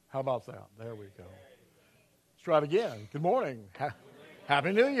How about that? There we go. Let's try it again. Good morning.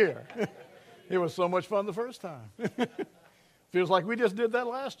 Happy New Year. It was so much fun the first time. Feels like we just did that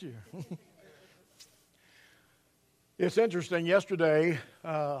last year. It's interesting. Yesterday,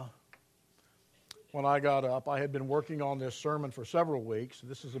 when I got up, I had been working on this sermon for several weeks.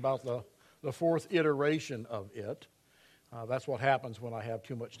 This is about the fourth iteration of it. That's what happens when I have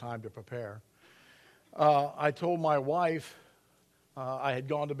too much time to prepare. I told my wife I had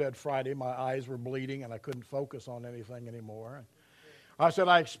gone to bed Friday. My eyes were bleeding, and I couldn't focus on anything anymore. I said,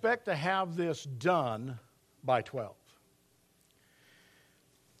 I expect to have this done by 12.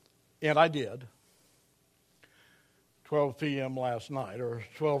 And I did. 12 p.m. last night, or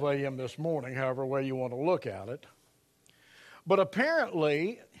 12 a.m. this morning, however way you want to look at it. But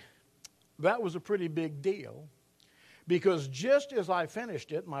apparently, that was a pretty big deal, because just as I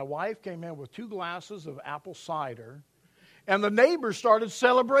finished it, my wife came in with 2 glasses of apple cider, and the neighbors started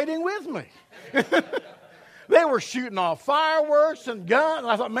celebrating with me. They were shooting off fireworks and guns, and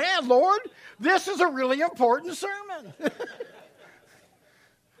I thought, man, Lord, this is a really important sermon.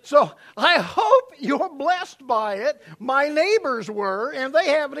 So I hope you're blessed by it. My neighbors were, and they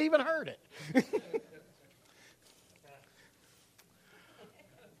haven't even heard it.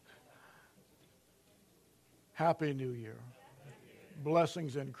 Happy New Year.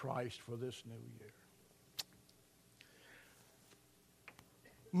 Blessings in Christ for this new year.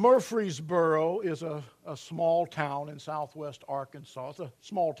 Murfreesboro is a small town in southwest Arkansas. It's a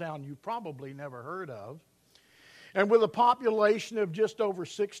small town you probably never heard of. And with a population of just over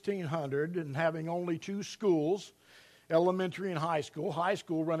 1,600 and having only 2 schools, elementary and high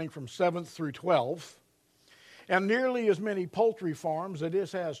school running from 7th through 12th, and nearly as many poultry farms as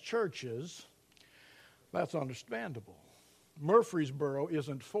it has churches, that's understandable. Murfreesboro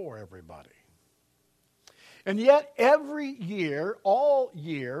isn't for everybody. And yet every year, all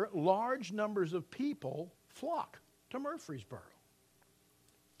year, large numbers of people flock to Murfreesboro.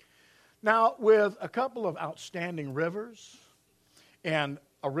 Now, with a couple of outstanding rivers and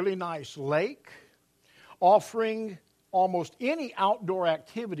a really nice lake, offering almost any outdoor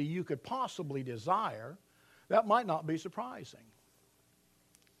activity you could possibly desire, that might not be surprising.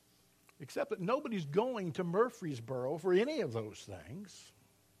 Except that nobody's going to Murfreesboro for any of those things.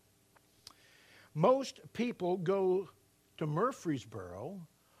 Most people go to Murfreesboro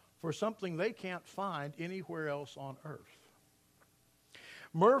for something they can't find anywhere else on earth.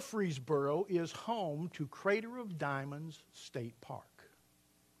 Murfreesboro is home to Crater of Diamonds State Park.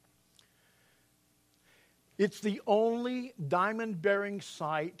 It's the only diamond-bearing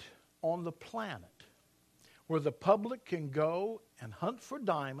site on the planet where the public can go and hunt for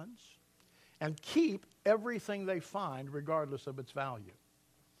diamonds and keep everything they find regardless of its value.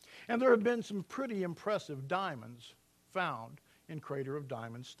 And there have been some pretty impressive diamonds found in Crater of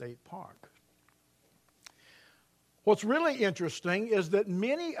Diamonds State Park. What's really interesting is that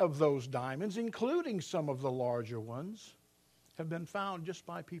many of those diamonds, including some of the larger ones, have been found just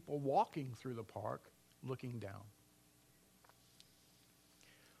by people walking through the park, looking down.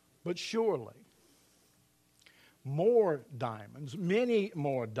 But surely, more diamonds, many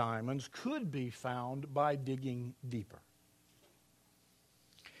more diamonds, could be found by digging deeper.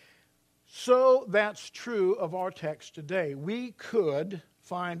 So that's true of our text today. We could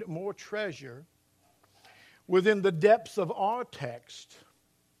find more treasure within the depths of our text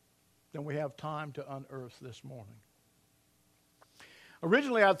than we have time to unearth this morning.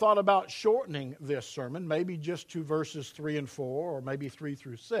 Originally, I thought about shortening this sermon, maybe just to verses 3 and 4, or maybe 3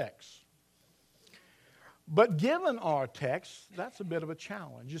 through 6. But given our text, that's a bit of a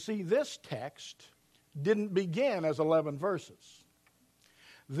challenge. You see, this text didn't begin as 11 verses.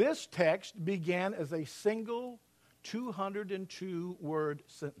 This text began as a single 202-word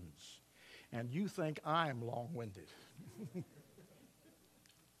sentence. And you think I'm long-winded.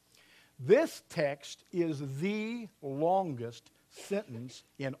 This text is the longest sentence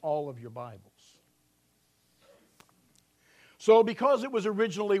in all of your Bibles. So because it was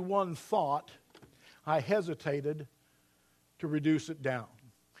originally one thought, I hesitated to reduce it down.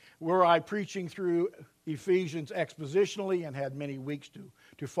 Were I preaching through Ephesians expositionally and had many weeks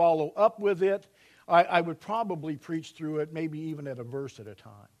to follow up with it, I would probably preach through it maybe even at a verse at a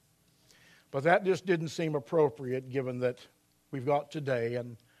time. But that just didn't seem appropriate given that we've got today.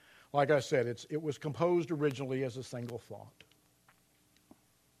 And like I said, it was composed originally as a single thought.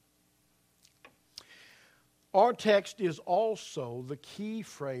 Our text is also the key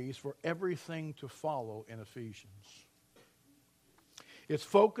phrase for everything to follow in Ephesians. It's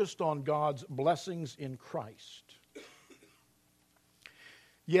focused on God's blessings in Christ.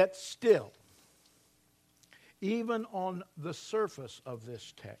 Yet still, even on the surface of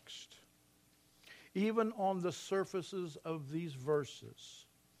this text, even on the surfaces of these verses,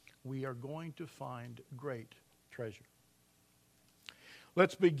 we are going to find great treasure.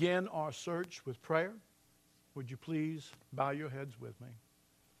 Let's begin our search with prayer. Would you please bow your heads with me?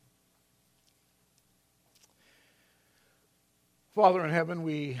 Father in heaven,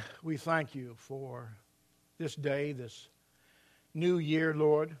 we thank you for this day, this new year,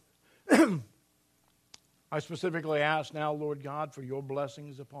 Lord. I specifically ask now, Lord God, for your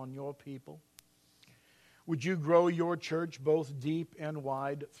blessings upon your people. Would you grow your church both deep and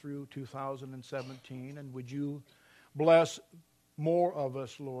wide through 2017? And would you bless more of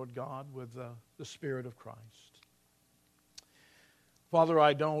us, Lord God, with the Spirit of Christ? Father,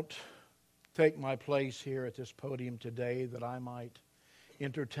 I don't take my place here at this podium today that I might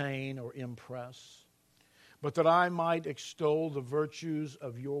entertain or impress, but that I might extol the virtues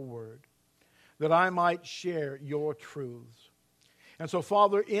of your word, that I might share your truths. And so,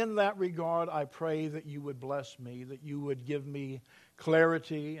 Father, in that regard, I pray that you would bless me, that you would give me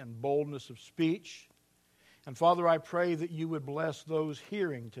clarity and boldness of speech. And Father, I pray that you would bless those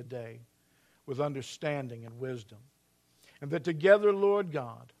hearing today with understanding and wisdom. And that together, Lord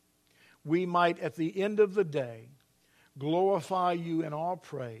God, we might at the end of the day glorify you in our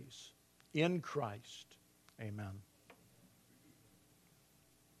praise in Christ. Amen.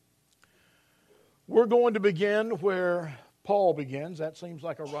 We're going to begin where Paul begins. That seems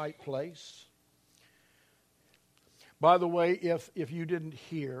like a right place. By the way, if you didn't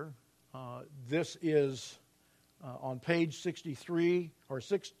hear, this is on page 63 or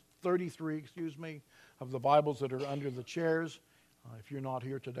 633, of the Bibles that are under the chairs. If you're not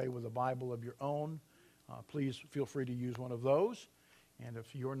here today with a Bible of your own, please feel free to use one of those. And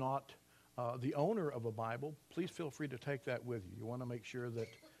if you're not the owner of a Bible, please feel free to take that with you. You want to make sure that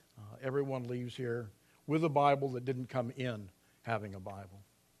everyone leaves here with a Bible that didn't come in having a Bible.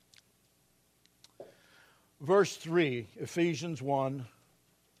 Verse 3, Ephesians 1,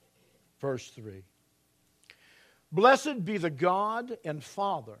 verse 3. Blessed be the God and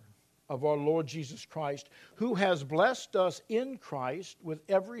Father of our Lord Jesus Christ, who has blessed us in Christ with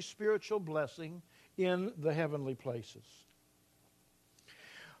every spiritual blessing in the heavenly places.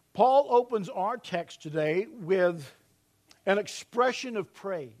 Paul opens our text today with an expression of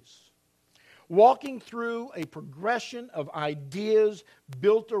praise, walking through a progression of ideas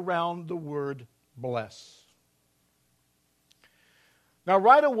built around the word bless. Now,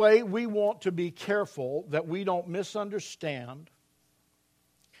 right away, we want to be careful that we don't misunderstand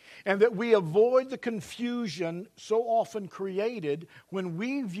and that we avoid the confusion so often created when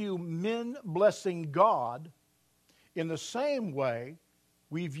we view men blessing God in the same way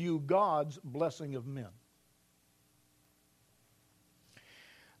we view God's blessing of men.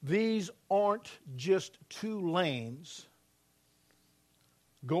 These aren't just two lanes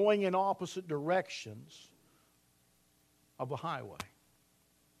going in opposite directions of a highway.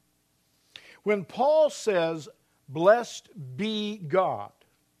 When Paul says, blessed be God,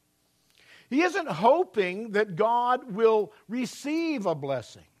 he isn't hoping that God will receive a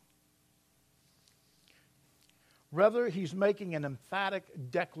blessing. Rather, he's making an emphatic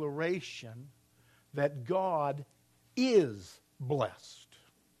declaration that God is blessed.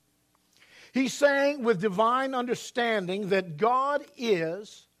 He's saying with divine understanding that God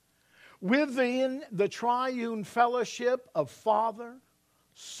is within the triune fellowship of Father,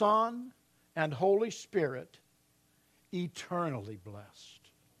 Son, and Holy Spirit, eternally blessed.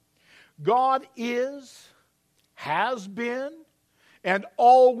 God is, has been, and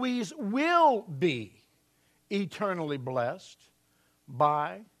always will be eternally blessed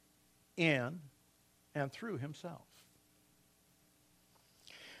by, in, and through himself.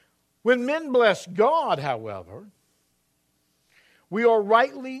 When men bless God, however, we are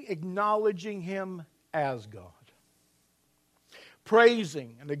rightly acknowledging him as God,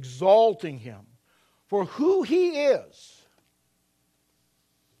 praising and exalting him for who he is.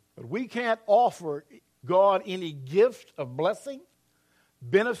 But we can't offer God any gift of blessing,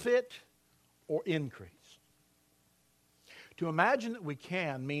 benefit, or increase. To imagine that we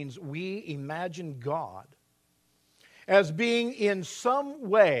can means we imagine God as being in some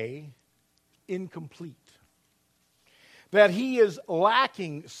way incomplete. That he is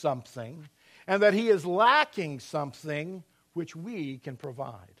lacking something, and that he is lacking something which we can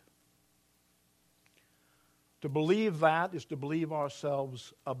provide. To believe that is to believe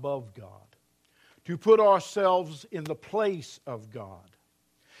ourselves above God, to put ourselves in the place of God.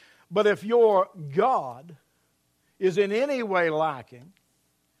 But if your God is in any way lacking,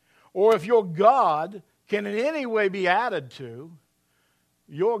 or if your God can in any way be added to,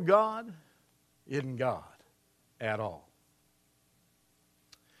 your God isn't God. at all.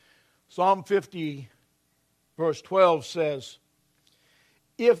 Psalm 50, verse 12 says,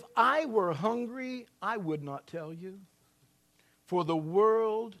 "If I were hungry, I would not tell you, for the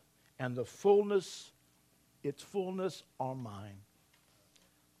world and the fullness, its fullness are mine."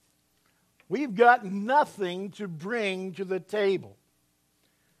 We've got nothing to bring to the table.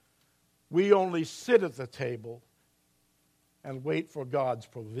 We only sit at the table and wait for God's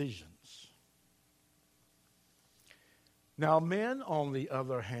provisions. Now, men, on the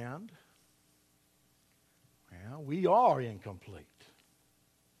other hand, well, we are incomplete.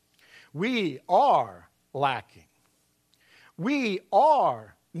 We are lacking. We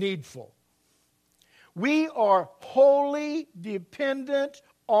are needful. We are wholly dependent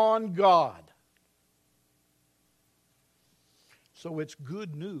on God. So it's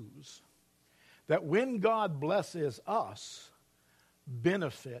good news that when God blesses us,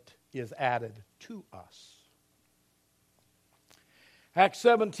 benefit is added to us. Acts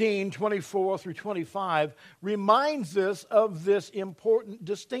 17, 24 through 25 reminds us of this important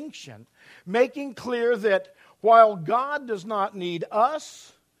distinction, making clear that while God does not need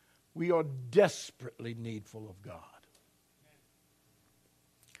us, we are desperately needful of God.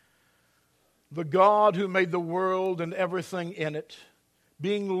 The God who made the world and everything in it,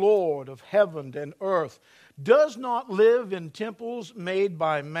 being Lord of heaven and earth, does not live in temples made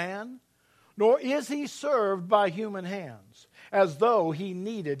by man, nor is he served by human hands, as though he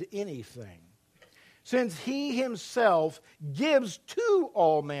needed anything, since he himself gives to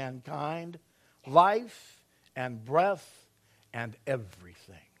all mankind life and breath and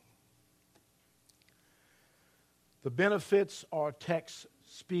everything. The benefits our texts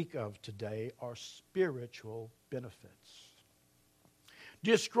speak of today are spiritual benefits,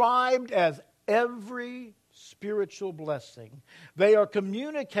 described as every spiritual blessing. They are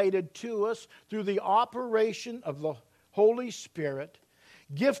communicated to us through the operation of the Holy Spirit,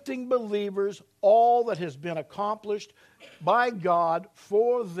 gifting believers all that has been accomplished by God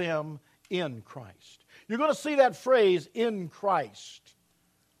for them in Christ. You're going to see that phrase, "in Christ,"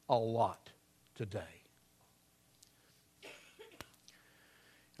 a lot today.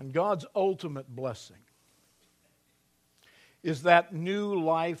 And God's ultimate blessing is that new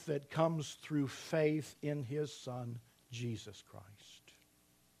life that comes through faith in His Son, Jesus Christ.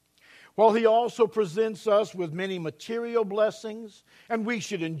 While He also presents us with many material blessings, and we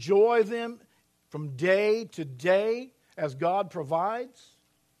should enjoy them from day to day as God provides,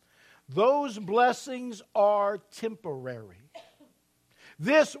 those blessings are temporary.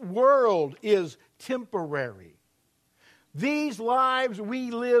 This world is temporary. These lives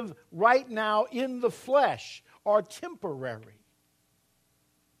we live right now in the flesh are temporary.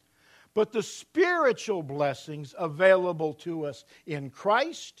 But the spiritual blessings available to us in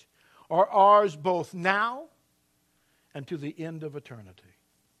Christ are ours both now and to the end of eternity.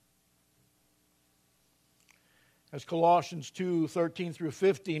 As Colossians 2:13 through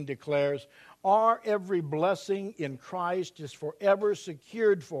 15 declares, our every blessing in Christ is forever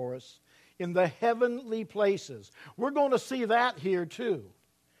secured for us in the heavenly places. We're going to see that here too,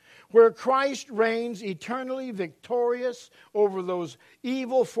 where Christ reigns eternally victorious over those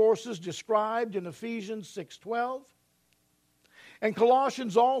evil forces described in Ephesians 6:12. And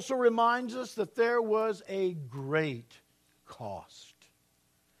Colossians also reminds us that there was a great cost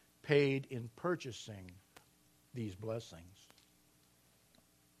paid in purchasing these blessings.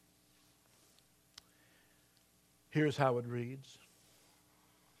 Here's how it reads.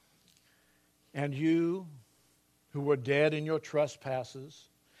 And you who were dead in your trespasses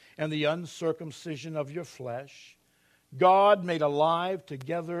and the uncircumcision of your flesh, God made alive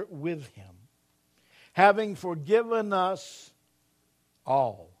together with Him, having forgiven us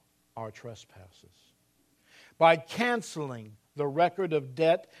all our trespasses, by canceling the record of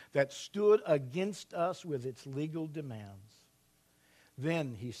debt that stood against us with its legal demands.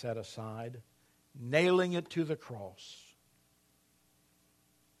 Then He set aside, nailing it to the cross.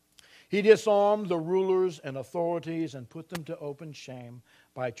 He disarmed the rulers and authorities and put them to open shame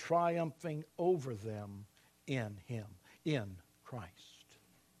by triumphing over them in Him, in Christ.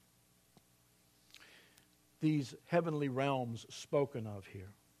 These heavenly realms spoken of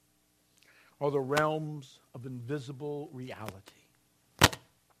here are the realms of invisible reality.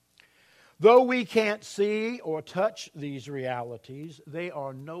 Though we can't see or touch these realities, they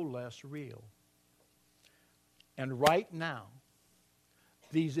are no less real. And right now,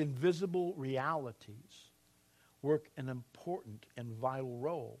 these invisible realities work an important and vital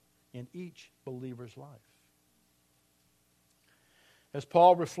role in each believer's life. As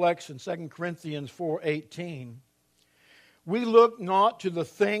Paul reflects in 2 Corinthians 4:18, We look not to the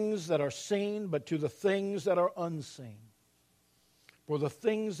things that are seen, but to the things that are unseen. For the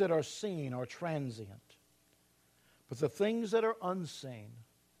things that are seen are transient, but the things that are unseen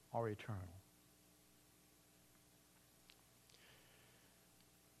are eternal.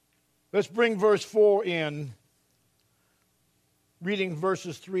 Let's bring verse 4 in, reading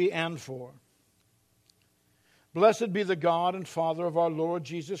verses 3 and 4. Blessed be the God and Father of our Lord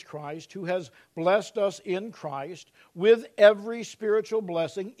Jesus Christ, who has blessed us in Christ with every spiritual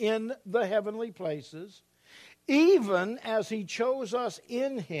blessing in the heavenly places, even as He chose us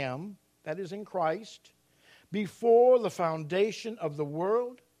in Him, that is in Christ, before the foundation of the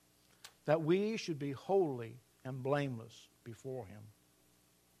world, that we should be holy and blameless before Him.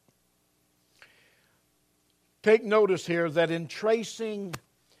 Take notice here that in tracing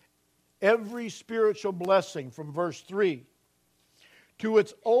every spiritual blessing from verse 3 to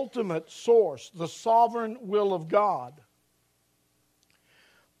its ultimate source, the sovereign will of God,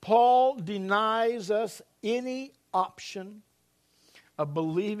 Paul denies us any option of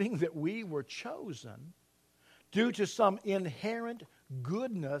believing that we were chosen due to some inherent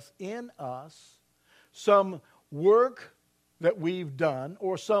goodness in us, some work that we've done,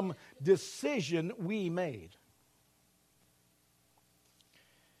 or some decision we made.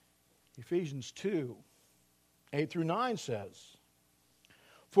 Ephesians 2, 8 through 9 says,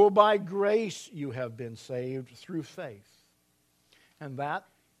 "For by grace you have been saved through faith, and that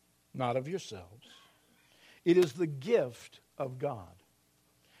not of yourselves. It is the gift of God,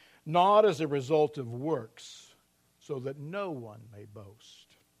 not as a result of works, so that no one may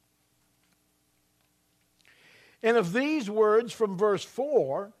boast." And of these words from verse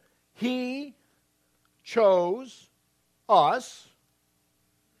 4, He chose us.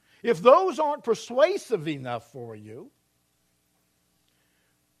 If those aren't persuasive enough for you,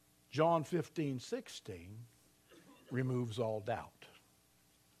 John 15:16 removes all doubt.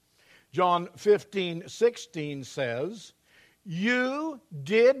 John 15:16 says, "You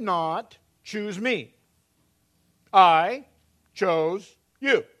did not choose me. I chose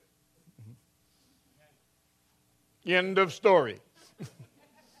you." End of story.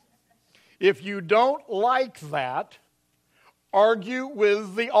 If you don't like that, argue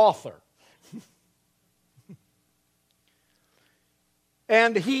with the author.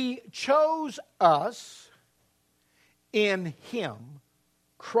 And He chose us in Him,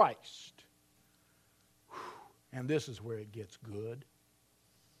 Christ. And this is where it gets good.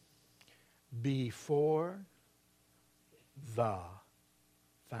 Before the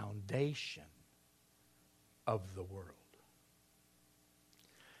foundation of the world.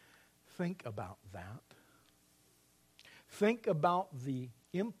 Think about that. Think about the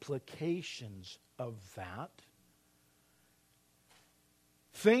implications of that.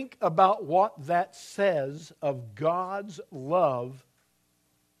 Think about what that says of God's love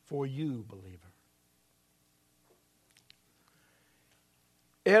for you, believer.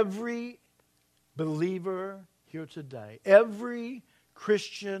 Every believer here today, every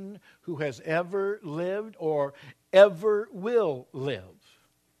Christian who has ever lived or ever will live,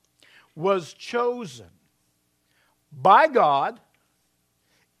 was chosen by God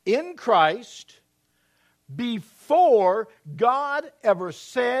in Christ before God ever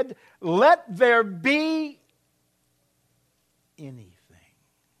said, "Let there be anything."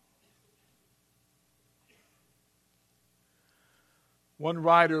 One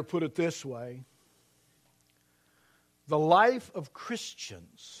writer put it this way: the life of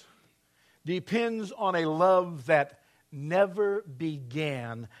Christians depends on a love that never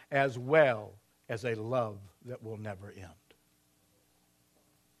began, as well as a love that will never end.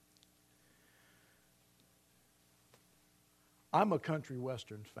 I'm a country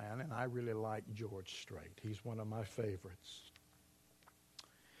western fan, and I really like George Strait. He's one of my favorites.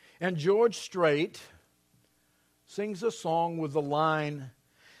 And George Strait sings a song with the line,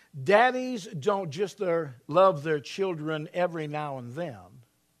 "Daddies don't just love their children every now and then.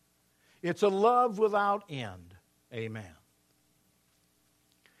 It's a love without end. Amen."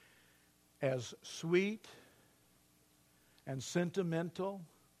 As sweet and sentimental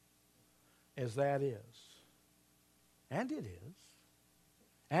as that is, and it is,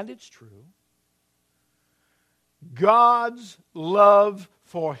 and it's true, God's love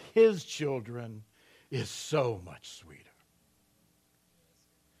for His children is so much sweeter.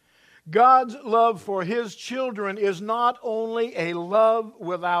 God's love for His children is not only a love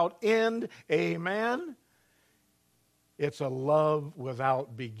without end, amen, it's a love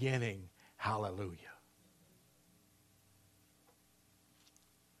without beginning. Hallelujah.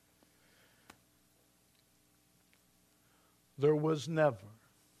 There was never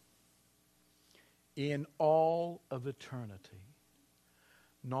in all of eternity,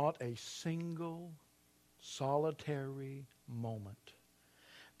 not a single solitary moment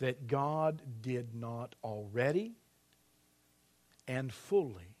that God did not already and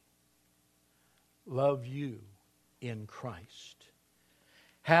fully love you in Christ,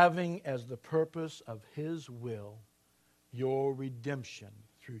 having as the purpose of His will your redemption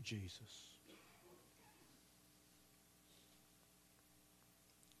through Jesus.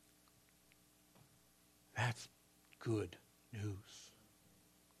 That's good news.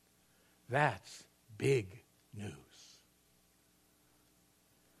 That's big news.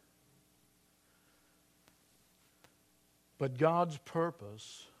 But God's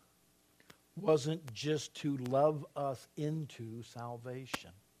purpose wasn't just to love us into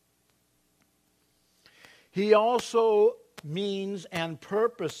salvation. He also means and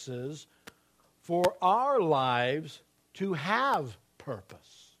purposes for our lives to have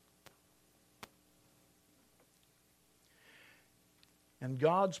purpose. And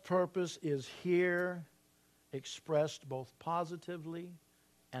God's purpose is here expressed both positively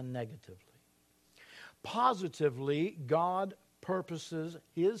and negatively. Positively, God purposes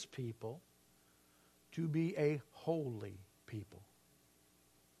His people to be a holy people.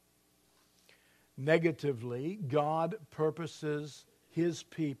 Negatively, God purposes His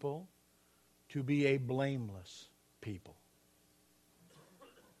people to be a blameless people.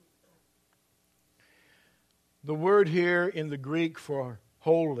 The word here in the Greek for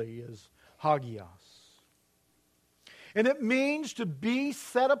holy is hagios. And it means to be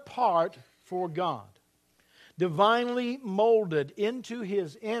set apart for God, divinely molded into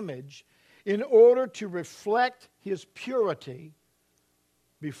His image in order to reflect His purity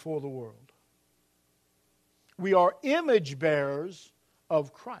before the world. We are image bearers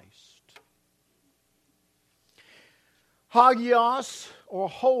of Christ. Hagios, or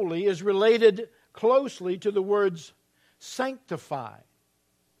holy, is related closely to the words sanctify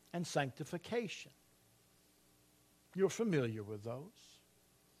and sanctification. You're familiar with those.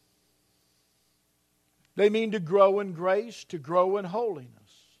 They mean to grow in grace, to grow in holiness.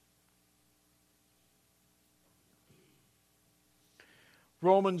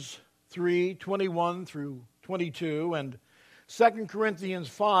 Romans 3:21 through 22 and 2 Corinthians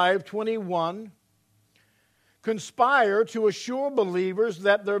 5:21 conspire to assure believers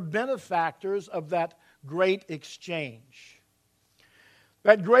that they're benefactors of that great exchange.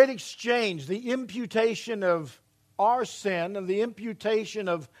 That great exchange, the imputation of our sin and the imputation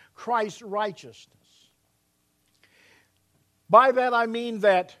of Christ's righteousness. By that I mean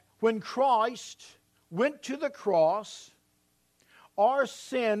that when Christ went to the cross, our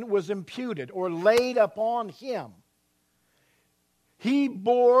sin was imputed or laid upon Him. He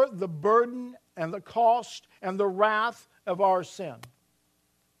bore the burden and the cost and the wrath of our sin.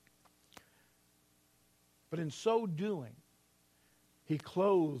 But in so doing, He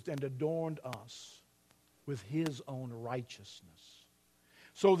clothed and adorned us with His own righteousness.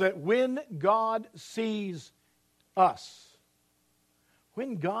 So that when God sees us,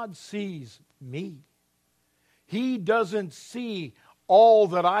 when God sees me, He doesn't see all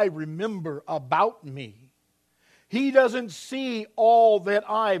that I remember about me. He doesn't see all that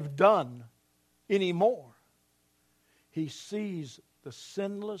I've done anymore. He sees the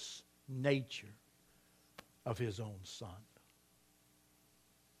sinless nature of His own Son.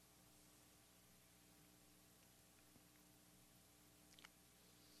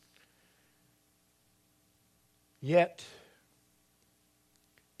 Yet,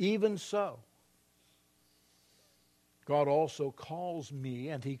 even so, God also calls me,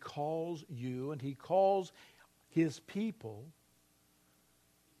 and He calls you, and He calls His people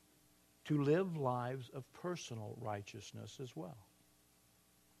to live lives of personal righteousness as well.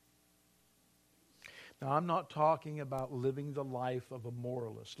 Now, I'm not talking about living the life of a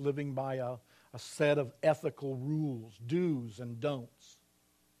moralist, living by a set of ethical rules, do's and don'ts.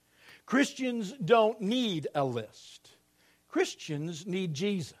 Christians don't need a list. Christians need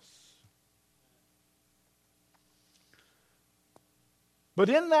Jesus. But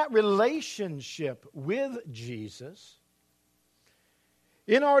in that relationship with Jesus,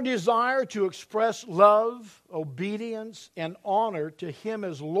 in our desire to express love, obedience, and honor to Him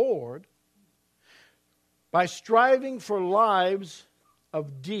as Lord, by striving for lives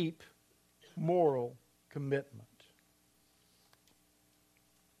of deep moral commitment.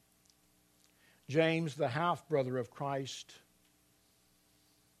 James, the half-brother of Christ,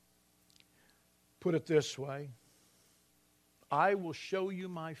 put it this way: I will show you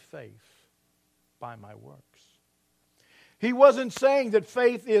my faith by my works. He wasn't saying that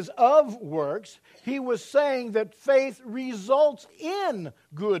faith is of works. He was saying that faith results in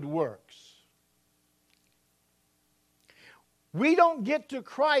good works. We don't get to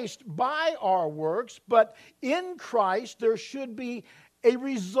Christ by our works, but in Christ there should be a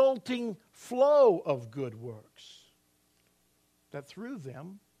resulting flow of good works, that through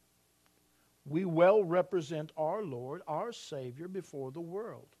them we well represent our Lord, our Savior, before the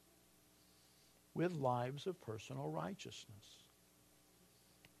world with lives of personal righteousness.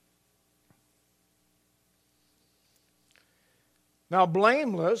 Now,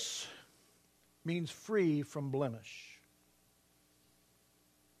 blameless means free from blemish.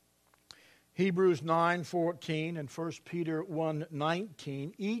 Hebrews 9:14 and 1 Peter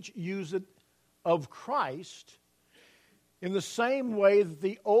 1:19 each use it of Christ in the same way that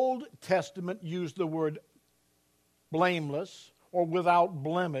the Old Testament used the word blameless or without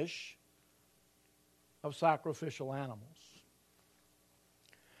blemish of sacrificial animals.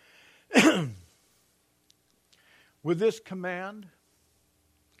 With this command,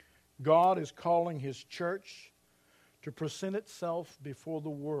 God is calling His church to present itself before the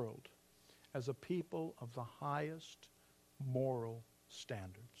world as a people of the highest moral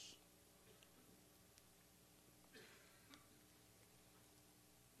standards.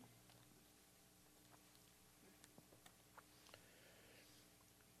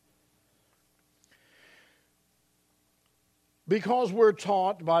 Because we're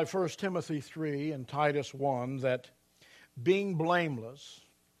taught by 1 Timothy 3 and Titus 1 that being blameless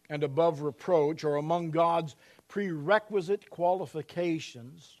and above reproach are among God's prerequisite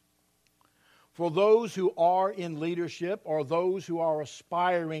qualifications for those who are in leadership or those who are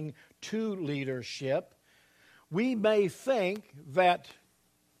aspiring to leadership, we may think that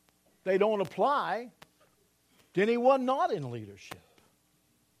they don't apply to anyone not in leadership.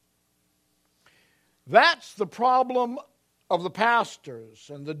 That's the problem of the pastors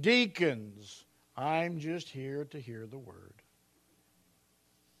and the deacons. I'm just here to hear the word.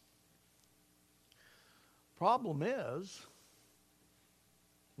 Problem is,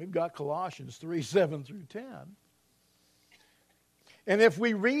 we've got Colossians 3:7 through 10. And if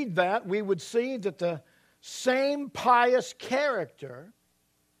we read that, we would see that the same pious character,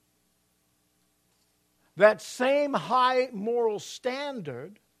 that same high moral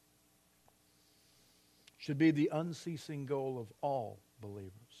standard, should be the unceasing goal of all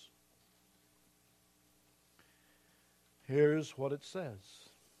believers. Here's what it says.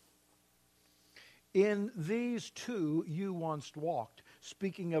 In these two you once walked,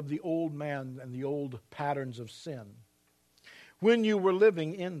 speaking of the old man and the old patterns of sin, when you were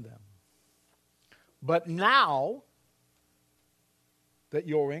living in them. But now that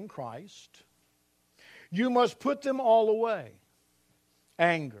you're in Christ, you must put them all away.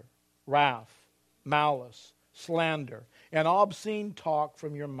 Anger, wrath, malice, slander, and obscene talk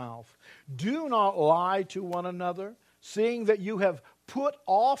from your mouth. Do not lie to one another, seeing that you have put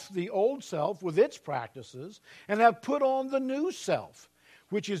off the old self with its practices and have put on the new self,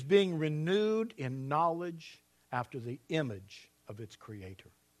 which is being renewed in knowledge after the image of its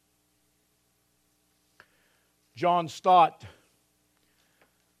creator. John Stott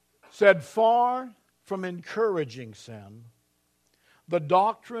said, far from encouraging sin, the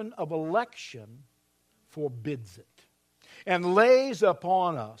doctrine of election forbids it and lays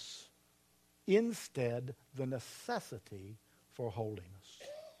upon us instead the necessity for holiness.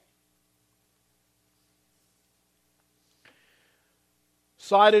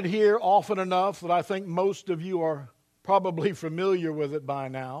 Cited here often enough that I think most of you are probably familiar with it by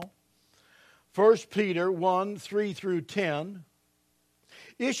now. 1 Peter 1:3 through 10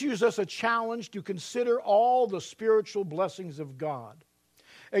 issues us a challenge to consider all the spiritual blessings of God,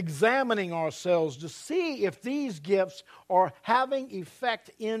 examining ourselves to see if these gifts are having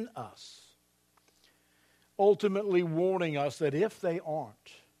effect in us, ultimately warning us that if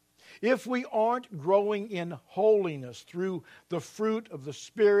we aren't growing in holiness through the fruit of the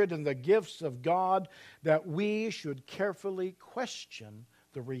Spirit and the gifts of God, that we should carefully question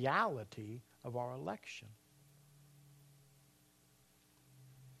the reality of our election.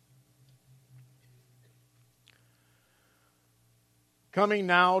 Coming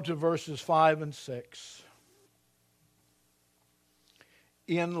now to verses 5 and 6.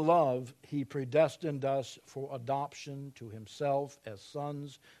 In love, He predestined us for adoption to Himself as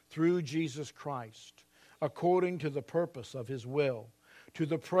sons through Jesus Christ, according to the purpose of His will, to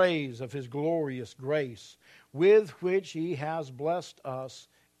the praise of His glorious grace, with which He has blessed us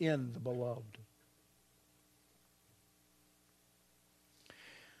in the Beloved.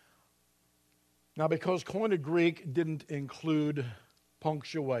 Now, because Koine Greek didn't include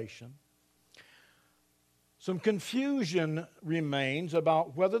punctuation, some confusion remains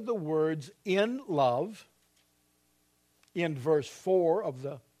about whether the words in love in verse 4 of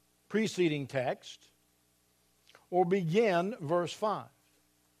the preceding text or begin verse 5.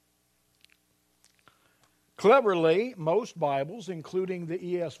 Cleverly, most Bibles, including the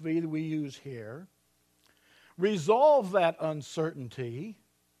ESV that we use here, resolve that uncertainty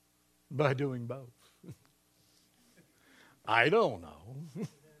by doing both. I don't know.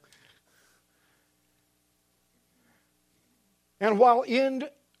 And while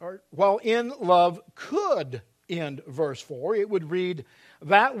in love could end verse 4, it would read,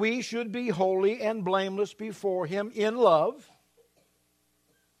 that we should be holy and blameless before Him in love.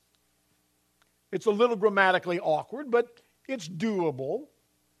 It's a little grammatically awkward, but it's doable.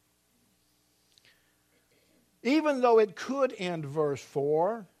 Even though it could end verse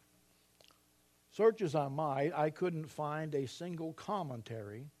 4, search as I might, I couldn't find a single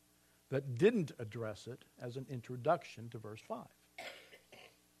commentary that didn't address it as an introduction to verse 5.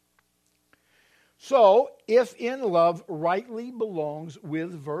 So, if in love rightly belongs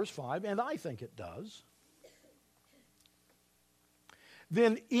with verse 5, and I think it does,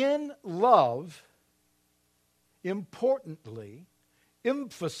 then in love, importantly,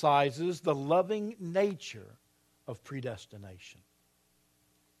 emphasizes the loving nature of predestination.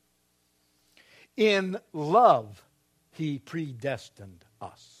 In love, He predestined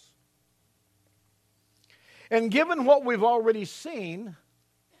us. And given what we've already seen,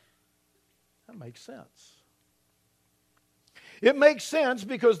 that makes sense. It makes sense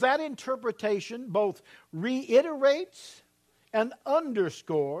because that interpretation both reiterates and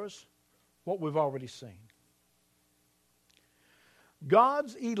underscores what we've already seen.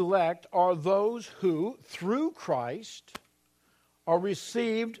 God's elect are those who, through Christ, are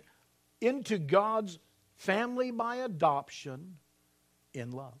received into God's family by adoption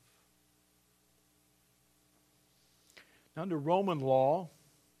in love. Under Roman law,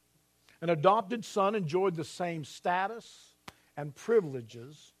 an adopted son enjoyed the same status and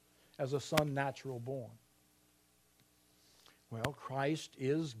privileges as a son natural born. Well, Christ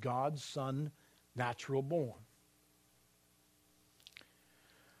is God's Son natural born.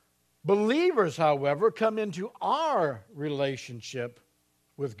 Believers, however, come into our relationship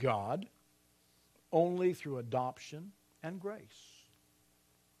with God only through adoption and grace.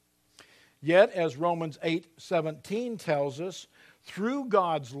 Yet, as Romans 8:17 tells us, through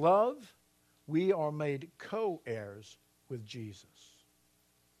God's love, we are made co-heirs with Jesus.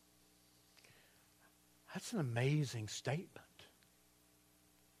 That's an amazing statement.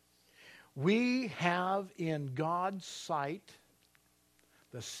 We have in God's sight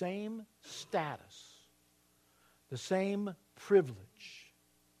the same status, the same privilege,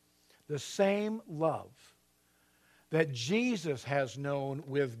 the same love that Jesus has known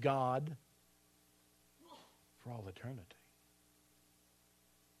with God for all eternity.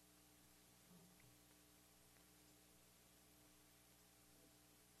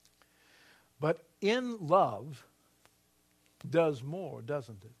 But in love does more,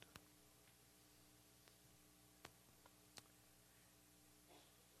 doesn't it?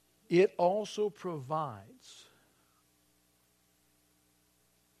 It also provides,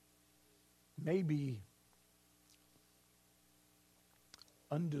 maybe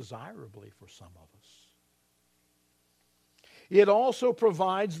undesirably for some of us, it also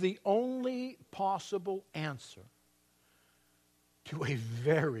provides the only possible answer to a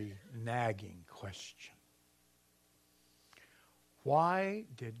very nagging question. Why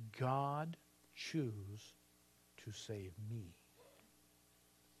did God choose to save me?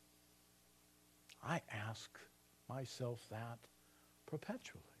 I ask myself that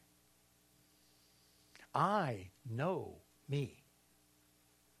perpetually. I know me.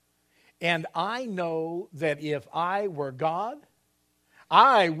 And I know that if I were God,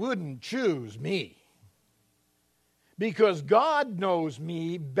 I wouldn't choose me. Because God knows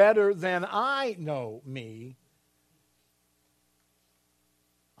me better than I know me.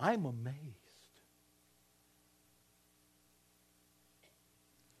 I'm amazed.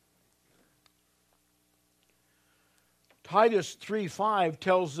 Titus 3:5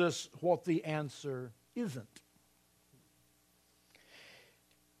 tells us what the answer isn't.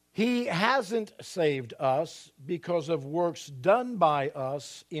 He hasn't saved us because of works done by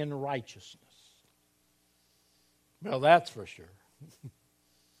us in righteousness. Well, that's for sure.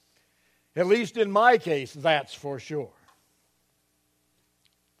 At least in my case, that's for sure.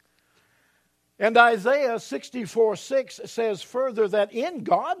 And Isaiah 64:6 says further that in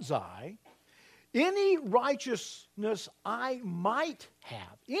God's eye, any righteousness I might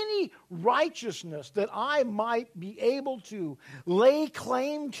have, any righteousness that I might be able to lay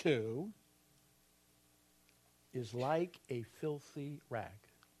claim to, is like a filthy rag.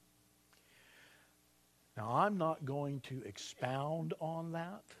 Now, I'm not going to expound on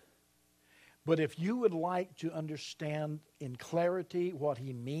that, But if you would like to understand in clarity what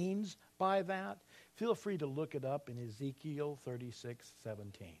he means by that, feel free to look it up in Ezekiel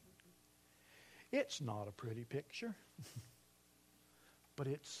 36:17. It's not a pretty picture, but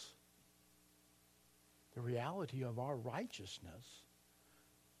it's the reality of our righteousness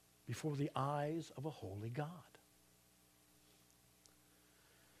before the eyes of a holy God.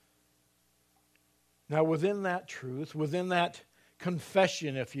 Now, within that truth, within that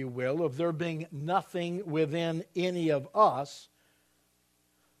confession, if you will, of there being nothing within any of us,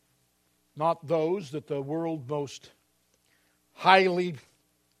 not those that the world most highly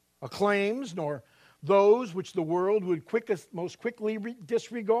acclaims, nor those which the world would most quickly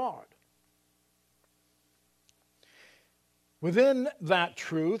disregard. Within that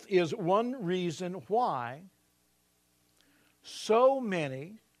truth is one reason why so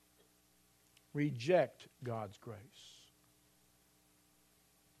many reject God's grace.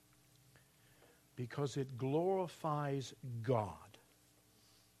 Because it glorifies God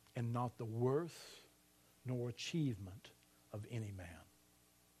and not the worth nor achievement of any man.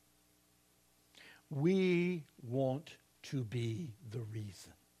 We want to be the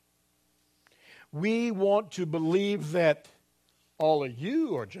reason. We want to believe that all of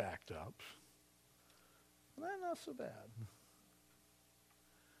you are jacked up. Well, that's not so bad.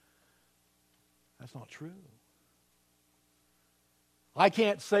 That's not true. I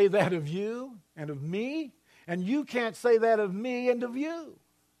can't say that of you and of me, and you can't say that of me and of you.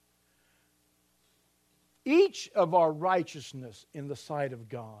 Each of our righteousness in the sight of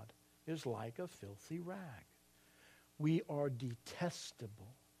God is like a filthy rag. We are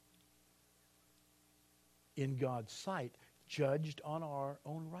detestable in God's sight, judged on our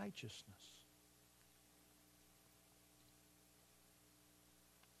own righteousness.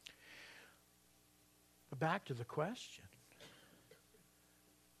 But back to the question.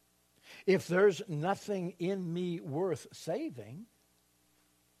 If there's nothing in me worth saving,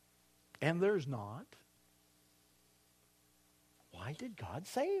 and there's not, why did God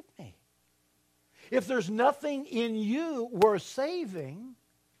save me? If there's nothing in you worth saving,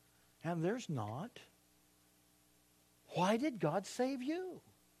 and there's not, why did God save you?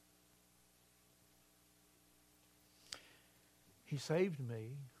 He saved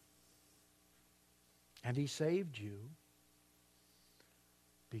me, and He saved you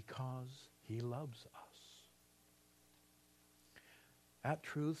because He loves us. That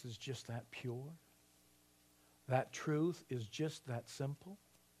truth is just that pure. That truth is just that simple.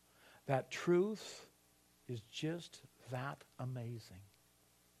 That truth is just that amazing.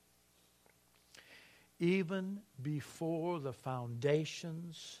 Even before the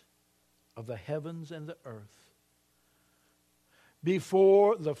foundations of the heavens and the earth,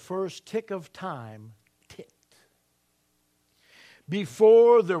 before the first tick of time ticked,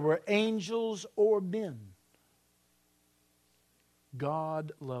 before there were angels or men,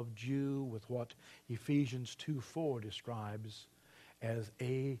 God loved you with what Ephesians 2:4 describes as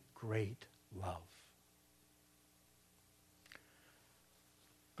a great love.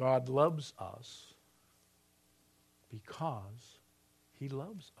 God loves us because He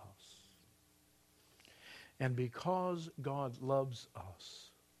loves us. And because God loves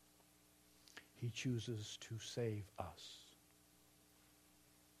us, He chooses to save us.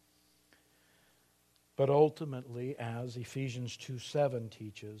 But ultimately, as Ephesians 2:7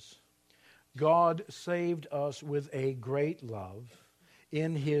 teaches, God saved us with a great love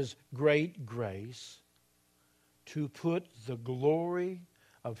in His great grace to put the glory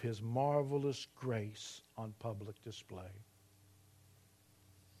of His marvelous grace on public display.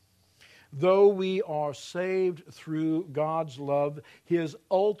 Though we are saved through God's love, His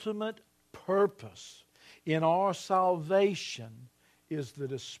ultimate purpose in our salvation is the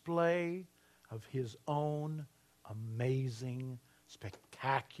display of His own amazing,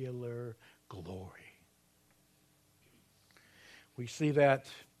 spectacular glory. We see that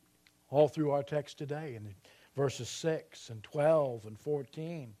all through our text today in verses 6 and 12 and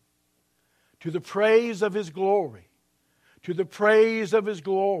 14. To the praise of His glory, to the praise of His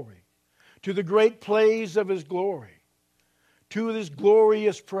glory, to the great praise of His glory, to His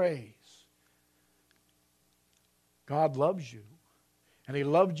glorious praise. God loves you, and He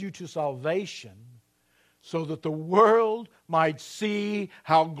loved you to salvation so that the world might see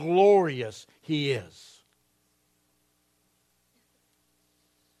how glorious He is.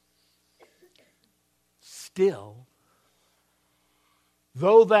 Still,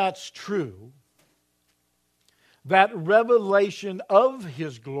 though that's true, that revelation of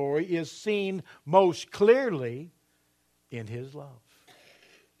His glory is seen most clearly in His love.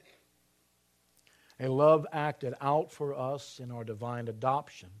 A love acted out for us in our divine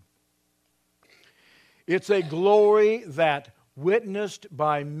adoption It's a glory that, witnessed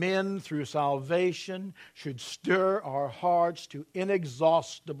by men through salvation, should stir our hearts to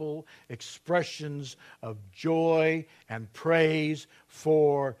inexhaustible expressions of joy and praise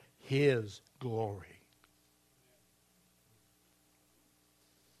for His glory.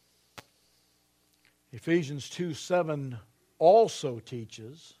 Ephesians 2:7 also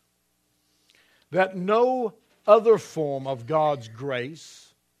teaches that no other form of God's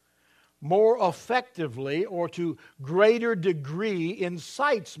grace more effectively or to greater degree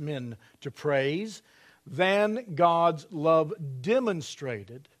incites men to praise than God's love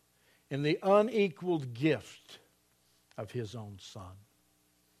demonstrated in the unequaled gift of His own Son.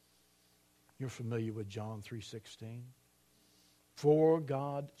 You're familiar with John 3:16. For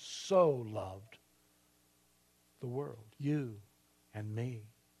God so loved the world, you and me,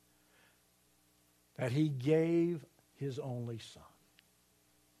 that He gave His only Son,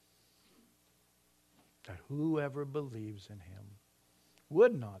 that whoever believes in Him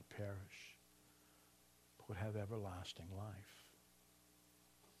would not perish, but would have everlasting life,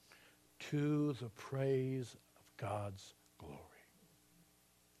 to the praise of God's glory.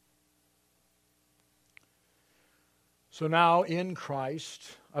 So now in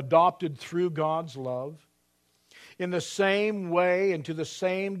Christ, adopted through God's love, in the same way and to the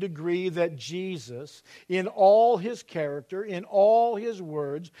same degree that Jesus, in all His character, in all His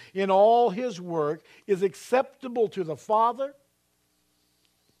words, in all His work, is acceptable to the Father,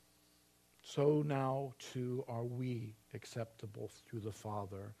 so now too are we acceptable to the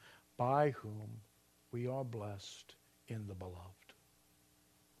Father, by whom we are blessed in the Beloved.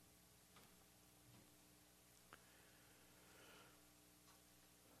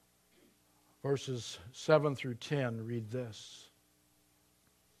 Verses 7 through 10 read this.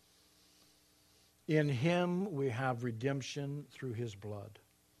 In Him we have redemption through His blood,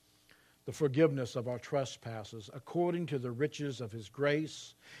 the forgiveness of our trespasses, according to the riches of His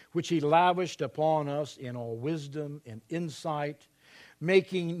grace, which He lavished upon us in all wisdom and insight,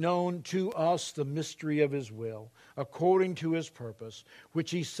 making known to us the mystery of His will, according to His purpose, which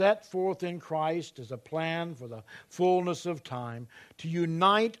He set forth in Christ as a plan for the fullness of time, to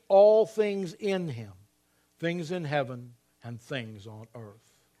unite all things in Him, things in heaven and things on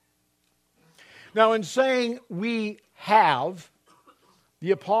earth. Now, in saying we have,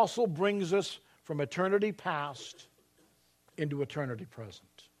 the apostle brings us from eternity past into eternity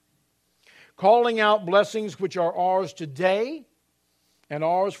present, calling out blessings which are ours today and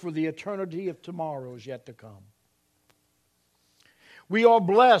ours for the eternity of tomorrow is yet to come. We are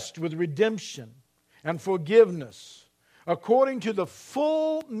blessed with redemption and forgiveness according to the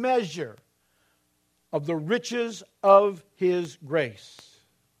full measure of the riches of His grace.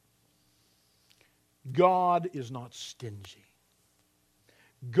 God is not stingy.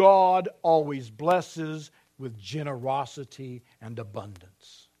 God always blesses with generosity and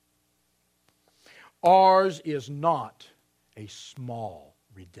abundance. Ours is not a small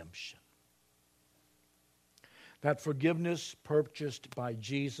redemption. That forgiveness purchased by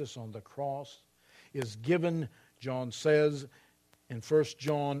Jesus on the cross is given, John says in 1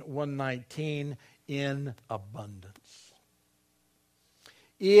 John 1:19, in abundance.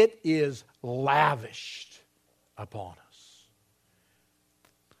 It is lavished upon us.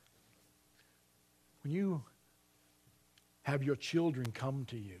 When you have your children come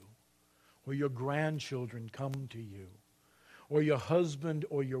to you, or your grandchildren come to you, or your husband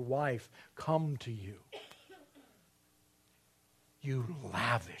or your wife come to you, you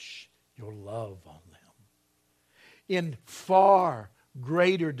lavish your love on them in far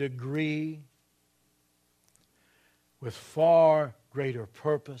greater degree, with far greater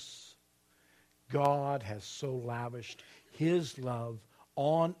purpose. God has so lavished His love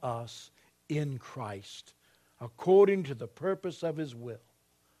on us in Christ, according to the purpose of His will,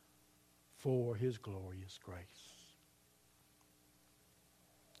 for His glorious grace.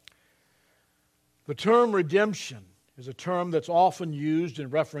 The term redemption is a term that's often used in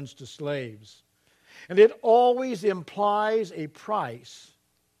reference to slaves, and it always implies a price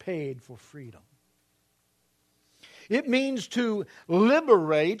paid for freedom. It means to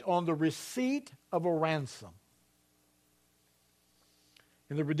liberate on the receipt of a ransom.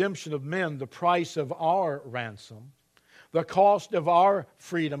 In the redemption of men, the price of our ransom, the cost of our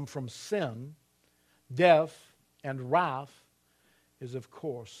freedom from sin, death, and wrath is, of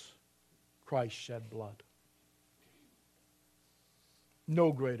course, Christ's shed blood.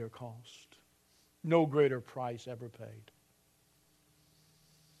 No greater cost, no greater price ever paid.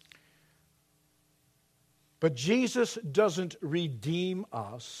 But Jesus doesn't redeem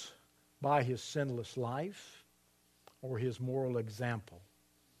us by His sinless life or His moral example.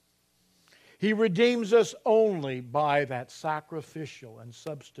 He redeems us only by that sacrificial and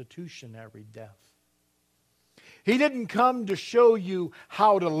substitutionary death. He didn't come to show you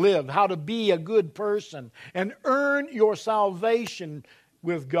how to live, how to be a good person, and earn your salvation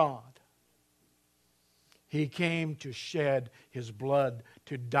with God. He came to shed His blood,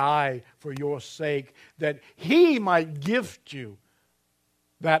 to die for your sake, that He might gift you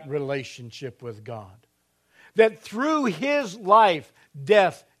that relationship with God. That through His life,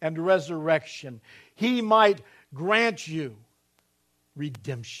 death, and resurrection, He might grant you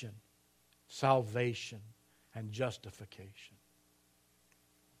redemption, salvation, and justification.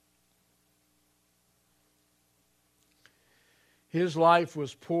 His life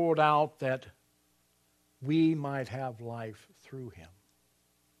was poured out that we might have life through Him.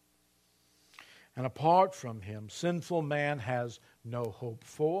 And apart from Him, sinful man has no hope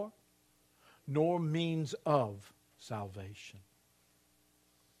for, nor means of salvation.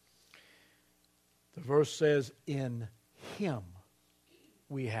 The verse says, in Him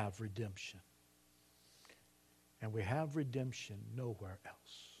we have redemption. And we have redemption nowhere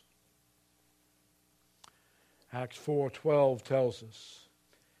else. Acts 4:12 tells us,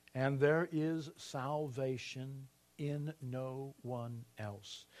 and there is salvation in no one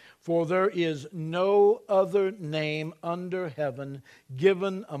else. For there is no other name under heaven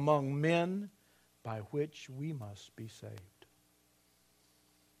given among men by which we must be saved.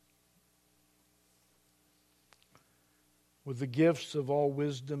 With the gifts of all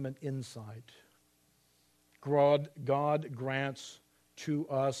wisdom and insight, God grants to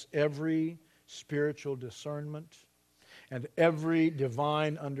us every spiritual discernment and every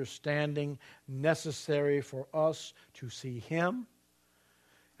divine understanding necessary for us to see Him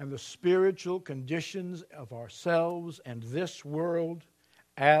and the spiritual conditions of ourselves and this world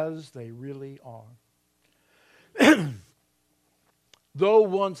as they really are. Though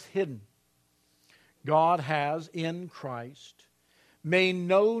once hidden, God has in Christ made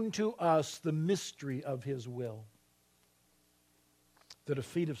known to us the mystery of His will, the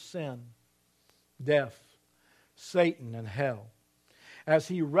defeat of sin, death, Satan, and hell, as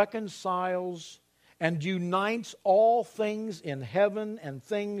He reconciles and unites all things in heaven and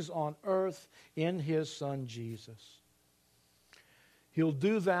things on earth in His Son Jesus. He'll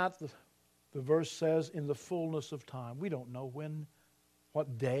do that, the verse says, in the fullness of time. We don't know when,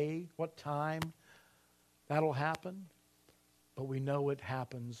 what day, what time that'll happen, but we know it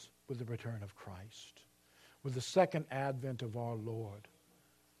happens with the return of Christ. With the second advent of our Lord,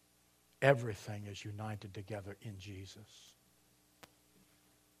 everything is united together in Jesus.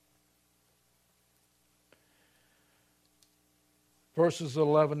 Verses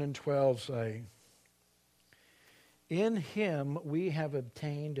 11 and 12 say, in Him we have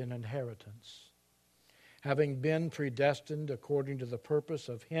obtained an inheritance, having been predestined according to the purpose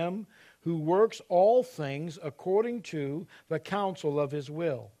of Him who works all things according to the counsel of His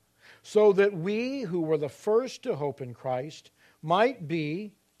will, so that we who were the first to hope in Christ might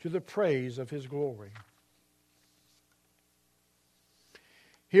be to the praise of His glory.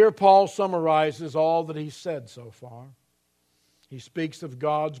 Here Paul summarizes all that he said so far. He speaks of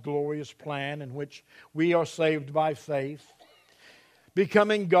God's glorious plan in which we are saved by faith,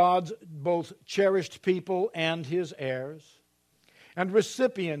 becoming God's both cherished people and His heirs, and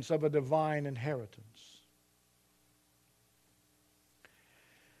recipients of a divine inheritance.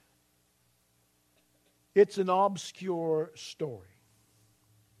 It's an obscure story.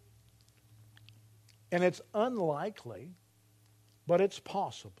 And it's unlikely, but it's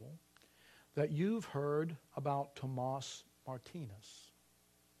possible, that you've heard about Tomas Martinez.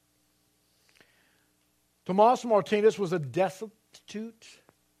 Tomas Martinez was a destitute,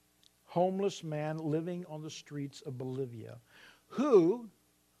 homeless man living on the streets of Bolivia, who,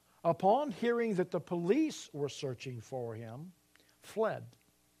 upon hearing that the police were searching for him, fled.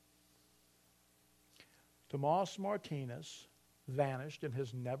 Tomas Martinez vanished and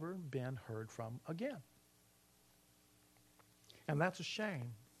has never been heard from again. And that's a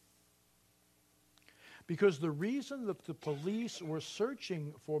shame. Because the reason that the police were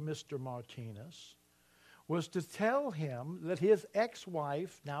searching for Mr. Martinez was to tell him that his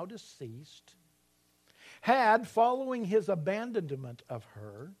ex-wife, now deceased, had, following his abandonment of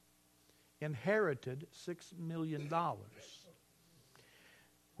her, inherited $6 million,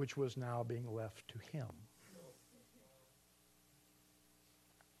 which was now being left to him.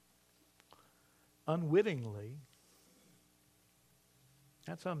 Unwittingly,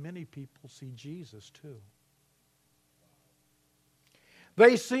 that's how many people see Jesus too.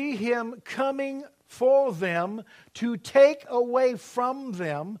 They see Him coming for them to take away from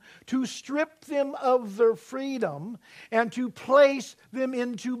them, to strip them of their freedom, and to place them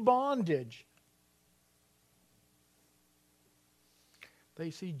into bondage They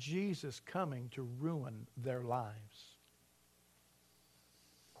see Jesus coming to ruin their lives.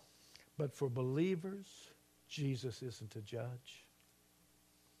 But for believers, Jesus isn't a judge,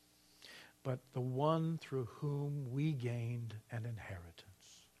 but the one through whom we gained an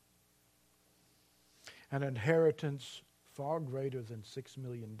inheritance. An inheritance far greater than $6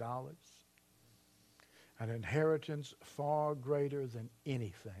 million. An inheritance far greater than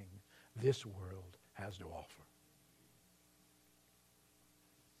anything this world has to offer.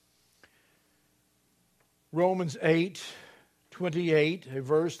 Romans 8:28, a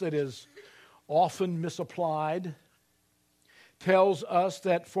verse that is often misapplied, tells us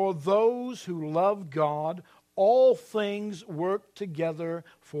that for those who love God, all things work together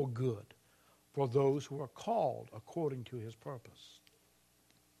for good, for those who are called according to his purpose.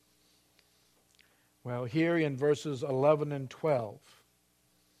 Well, here in verses 11 and 12,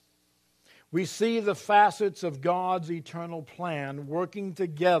 we see the facets of God's eternal plan working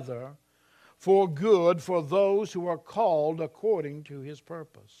together for good for those who are called according to his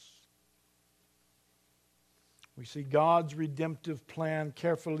purpose. We see God's redemptive plan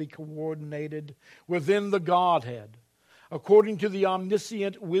carefully coordinated within the Godhead, according to the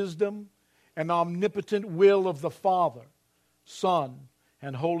omniscient wisdom and omnipotent will of the Father, Son,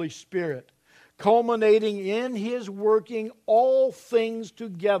 and Holy Spirit, culminating in his working all things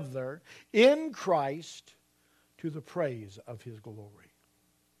together in Christ to the praise of his glory.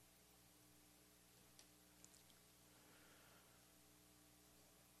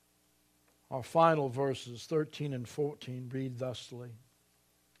 Our final verses, 13 and 14, read thusly.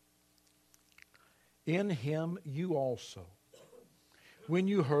 In him you also, when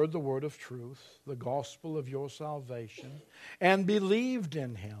you heard the word of truth, the gospel of your salvation, and believed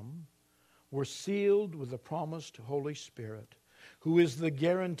in him, were sealed with the promised Holy Spirit, who is the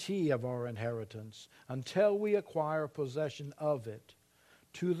guarantee of our inheritance until we acquire possession of it,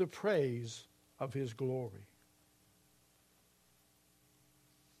 to the praise of his glory.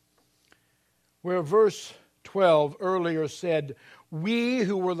 Where verse 12 earlier said, we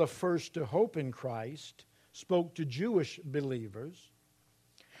who were the first to hope in Christ spoke to Jewish believers,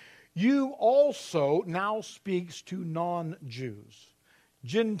 you also now speaks to non-Jews,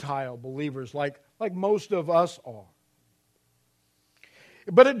 Gentile believers like most of us are.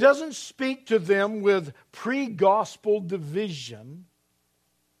 But it doesn't speak to them with pre-gospel division,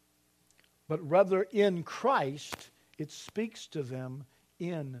 but rather in Christ it speaks to them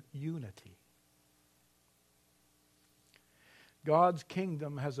in unity. God's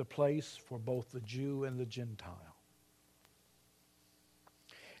kingdom has a place for both the Jew and the Gentile.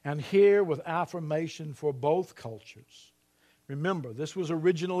 And here with affirmation for both cultures. Remember, this was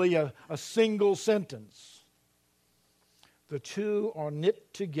originally a single sentence. The two are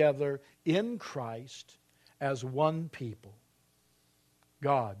knit together in Christ as one people,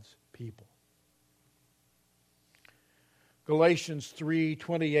 God's people. Galatians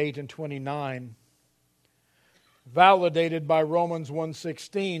 3:28 and 29, validated by Romans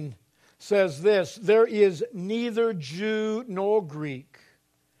 1:16, says this, there is neither Jew nor Greek,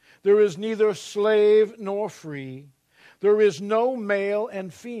 there is neither slave nor free, there is no male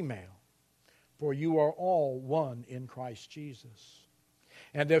and female, for you are all one in Christ Jesus.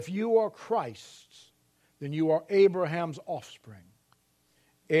 And if you are Christ's, then you are Abraham's offspring,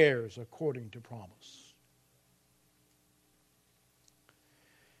 heirs according to promise.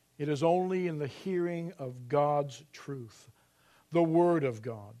 It is only in the hearing of God's truth, the Word of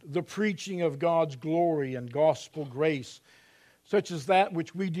God, the preaching of God's glory and gospel grace, such as that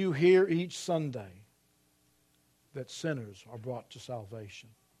which we do here each Sunday, that sinners are brought to salvation.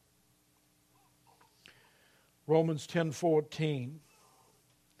 Romans 10:14.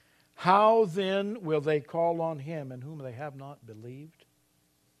 How then will they call on him in whom they have not believed?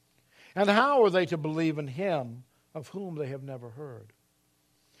 And how are they to believe in him of whom they have never heard?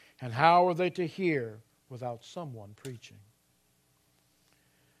 And how are they to hear without someone preaching?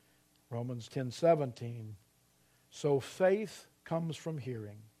 Romans 10:17. So faith comes from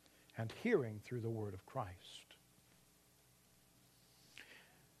hearing, and hearing through the word of Christ.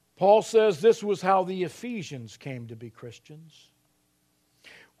 Paul says this was how the Ephesians came to be Christians.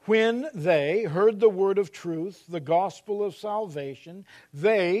 When they heard the word of truth, the gospel of salvation,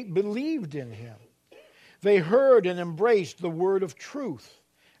 they believed in him. They heard and embraced the word of truth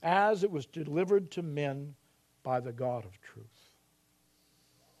as it was delivered to men by the God of truth.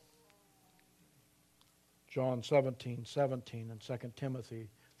 John 17:17 and 2 Timothy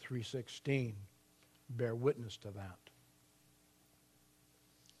 3:16 bear witness to that.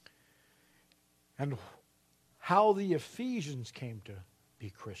 And how the Ephesians came to be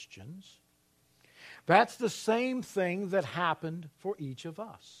Christians. That's the same thing that happened for each of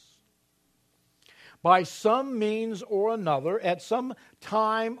us. By some means or another, at some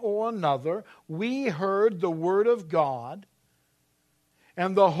time or another, we heard the Word of God,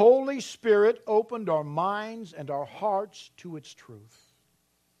 and the Holy Spirit opened our minds and our hearts to its truth.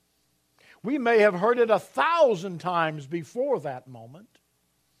 We may have heard it 1,000 times before that moment,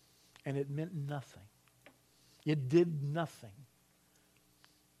 and it meant nothing. It did nothing.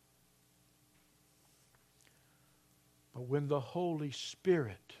 But when the Holy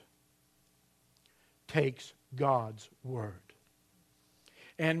Spirit takes God's Word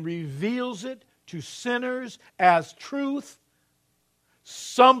and reveals it to sinners as truth,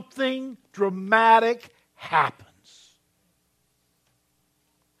 something dramatic happens.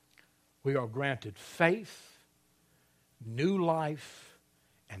 We are granted faith, new life,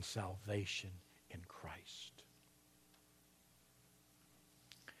 and salvation in Christ.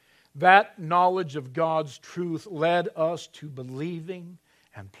 That knowledge of God's truth led us to believing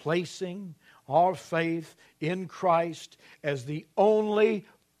and placing our faith in Christ as the only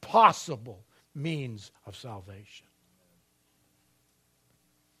possible means of salvation.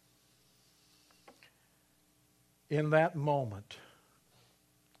 In that moment,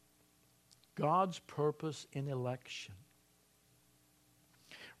 God's purpose in election,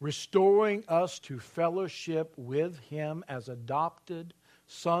 restoring us to fellowship with Him as adopted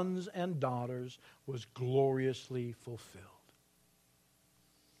sons and daughters, was gloriously fulfilled.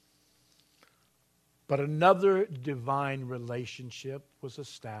 But another divine relationship was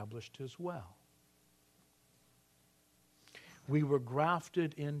established as well. We were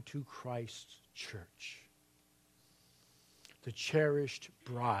grafted into Christ's church, the cherished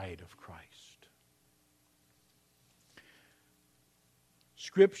bride of Christ.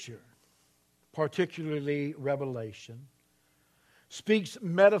 Scripture, particularly Revelation, speaks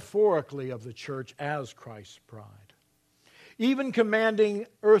metaphorically of the church as Christ's bride, even commanding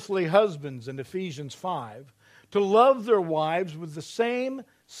earthly husbands in Ephesians 5 to love their wives with the same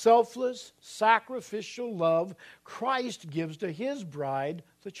selfless, sacrificial love Christ gives to His bride,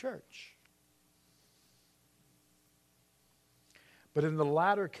 the church. But in the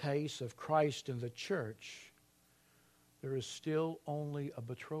latter case of Christ and the church, there is still only a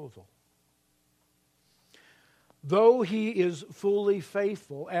betrothal. Though He is fully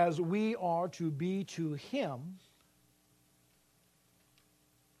faithful, as we are to be to Him,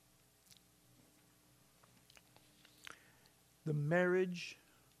 the marriage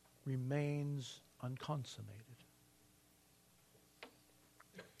remains unconsummated.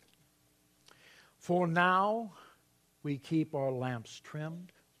 For now, we keep our lamps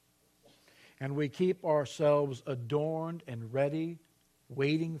trimmed, and we keep ourselves adorned and ready,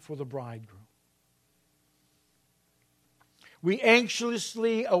 waiting for the bridegroom. We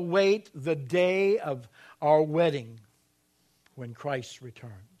anxiously await the day of our wedding when Christ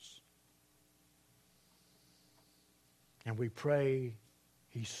returns. And we pray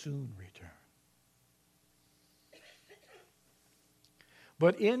He soon return.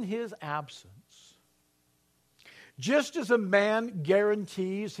 But in His absence, just as a man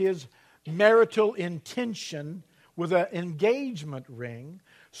guarantees his marital intention with an engagement ring,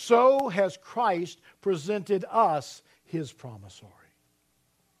 so has Christ presented us His promissory.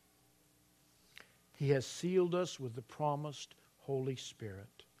 He has sealed us with the promised Holy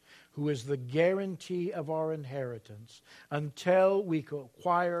Spirit, who is the guarantee of our inheritance until we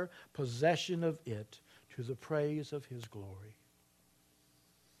acquire possession of it to the praise of His glory.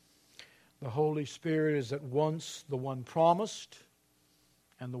 The Holy Spirit is at once the one promised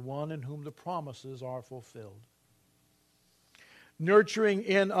and the one in whom the promises are fulfilled, nurturing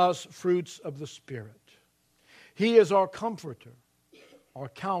in us fruits of the Spirit. He is our comforter, our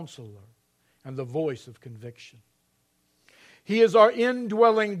counselor, and the voice of conviction. He is our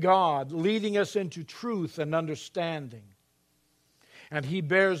indwelling God, leading us into truth and understanding. And He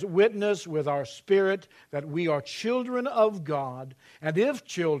bears witness with our spirit that we are children of God, and if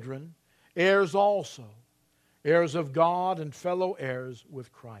children, heirs also, heirs of God and fellow heirs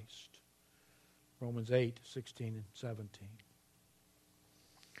with Christ. Romans 8:16 and 17.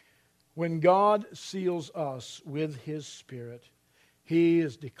 When God seals us with His Spirit, He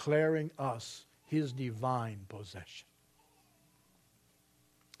is declaring us His divine possession,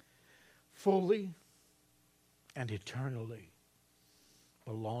 fully and eternally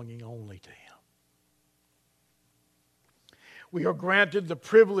belonging only to Him. We are granted the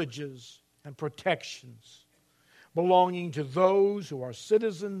privileges and protections belonging to those who are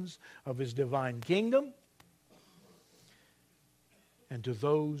citizens of His divine kingdom and to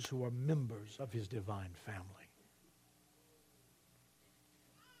those who are members of His divine family.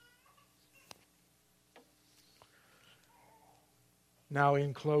 Now,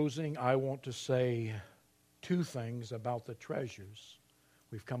 in closing, I want to say two things about the treasures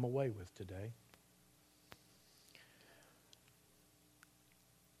we've come away with today.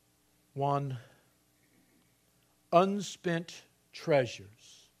 One, unspent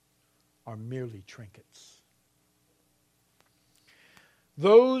treasures are merely trinkets.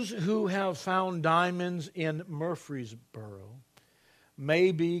 Those who have found diamonds in Murfreesboro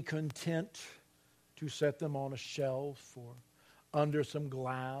may be content to set them on a shelf or under some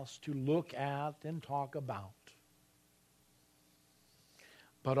glass to look at and talk about.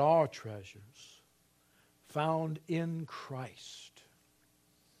 But our treasures, found in Christ,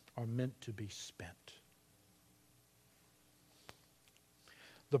 are meant to be spent.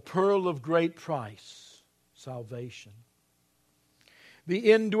 The pearl of great price, salvation.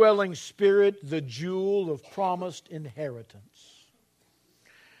 The indwelling Spirit, the jewel of promised inheritance,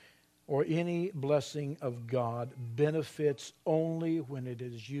 or any blessing of God, benefits only when it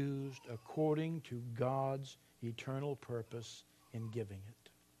is used according to God's eternal purpose in giving it.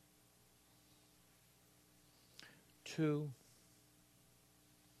 2,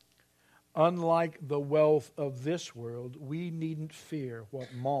 unlike the wealth of this world, we needn't fear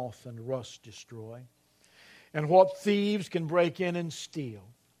what moth and rust destroy, and what thieves can break in and steal.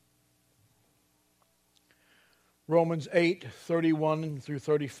 Romans 8:31 through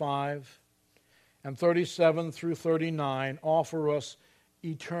 35 and 37 through 39 offer us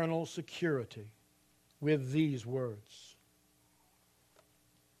eternal security with these words.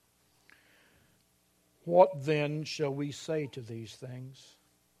 What then shall we say to these things?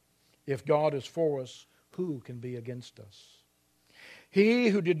 If God is for us, who can be against us? He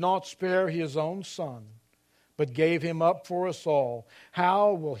who did not spare his own Son, but gave him up for us all,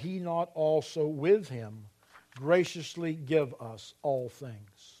 how will he not also with him graciously give us all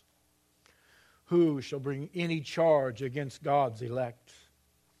things? Who shall bring any charge against God's elect?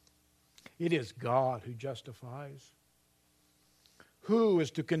 It is God who justifies. Who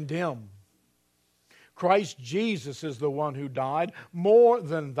is to condemn? Christ Jesus is the one who died, more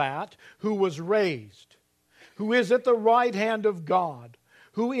than that, who was raised, who is at the right hand of God,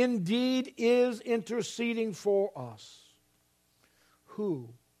 who indeed is interceding for us.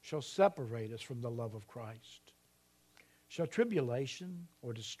 Who shall separate us from the love of Christ? Shall tribulation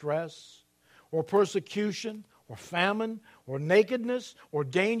or distress or persecution or famine or nakedness or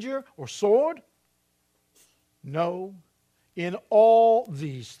danger or sword? No, in all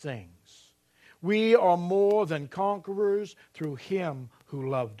these things we are more than conquerors through Him who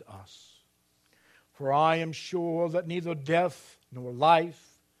loved us. For I am sure that neither death nor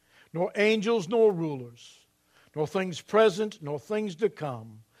life, nor angels nor rulers, nor things present nor things to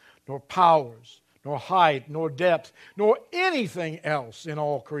come, nor powers, nor height, nor depth, nor anything else in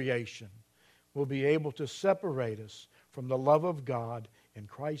all creation will be able to separate us from the love of God in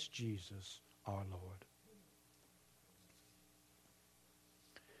Christ Jesus our Lord.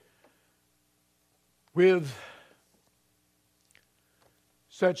 With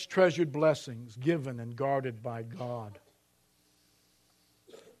such treasured blessings given and guarded by God,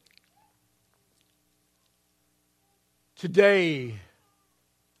 today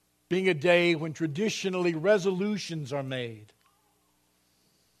being a day when traditionally resolutions are made,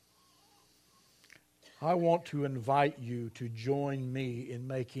 I want to invite you to join me in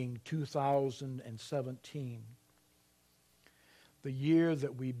making 2017 the year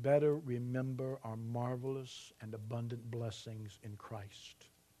that we better remember our marvelous and abundant blessings in Christ.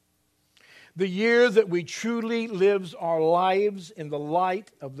 The year that we truly lives our lives in the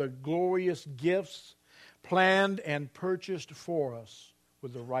light of the glorious gifts planned and purchased for us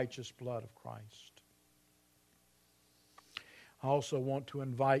with the righteous blood of Christ. I also want to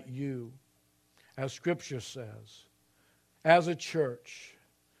invite you, as Scripture says, as a church,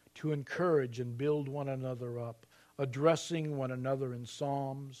 to encourage and build one another up, addressing one another in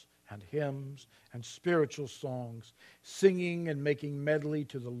psalms and hymns and spiritual songs, singing and making medley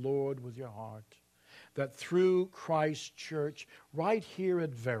to the Lord with your heart, that through Christ's church, right here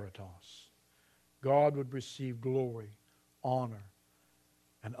at Veritas, God would receive glory, honor,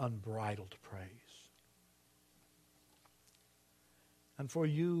 and unbridled praise. And for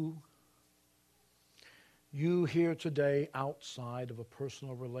you here today outside of a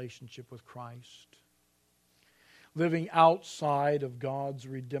personal relationship with Christ, living outside of God's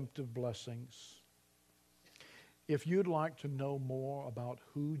redemptive blessings, if you'd like to know more about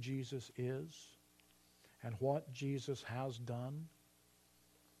who Jesus is and what Jesus has done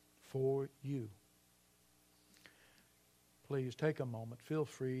for you, please take a moment. Feel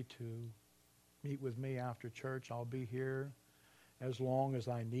free to meet with me after church. I'll be here as long as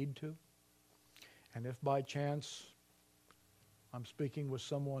I need to. And if by chance I'm speaking with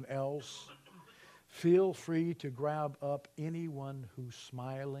someone else. Feel free to grab up anyone who's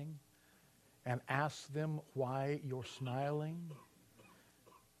smiling and ask them why you're smiling.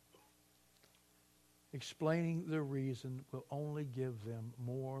 Explaining the reason will only give them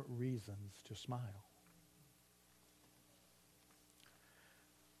more reasons to smile.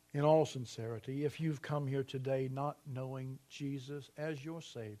 In all sincerity, if you've come here today not knowing Jesus as your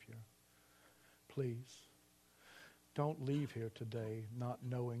Savior, please don't leave here today not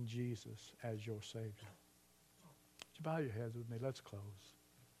knowing Jesus as your Savior. Would you bow your heads with me? Let's close.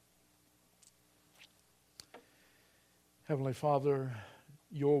 Heavenly Father,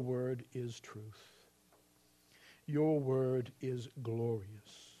 your word is truth. Your word is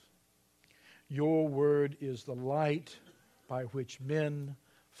glorious. Your word is the light by which men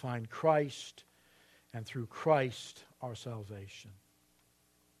find Christ, and through Christ our salvation.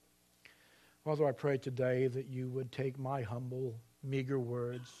 Father, I pray today that you would take my humble, meager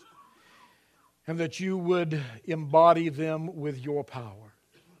words and that you would embody them with your power.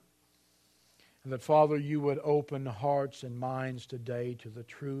 And that, Father, you would open hearts and minds today to the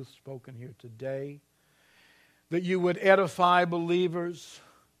truth spoken here today. That you would edify believers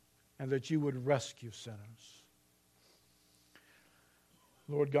and that you would rescue sinners.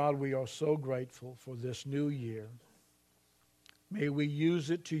 Lord God, we are so grateful for this new year. May we use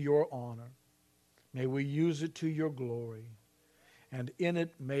it to your honor. May we use it to your glory. And in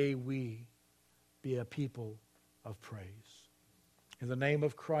it may we be a people of praise. In the name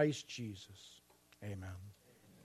of Christ Jesus, amen.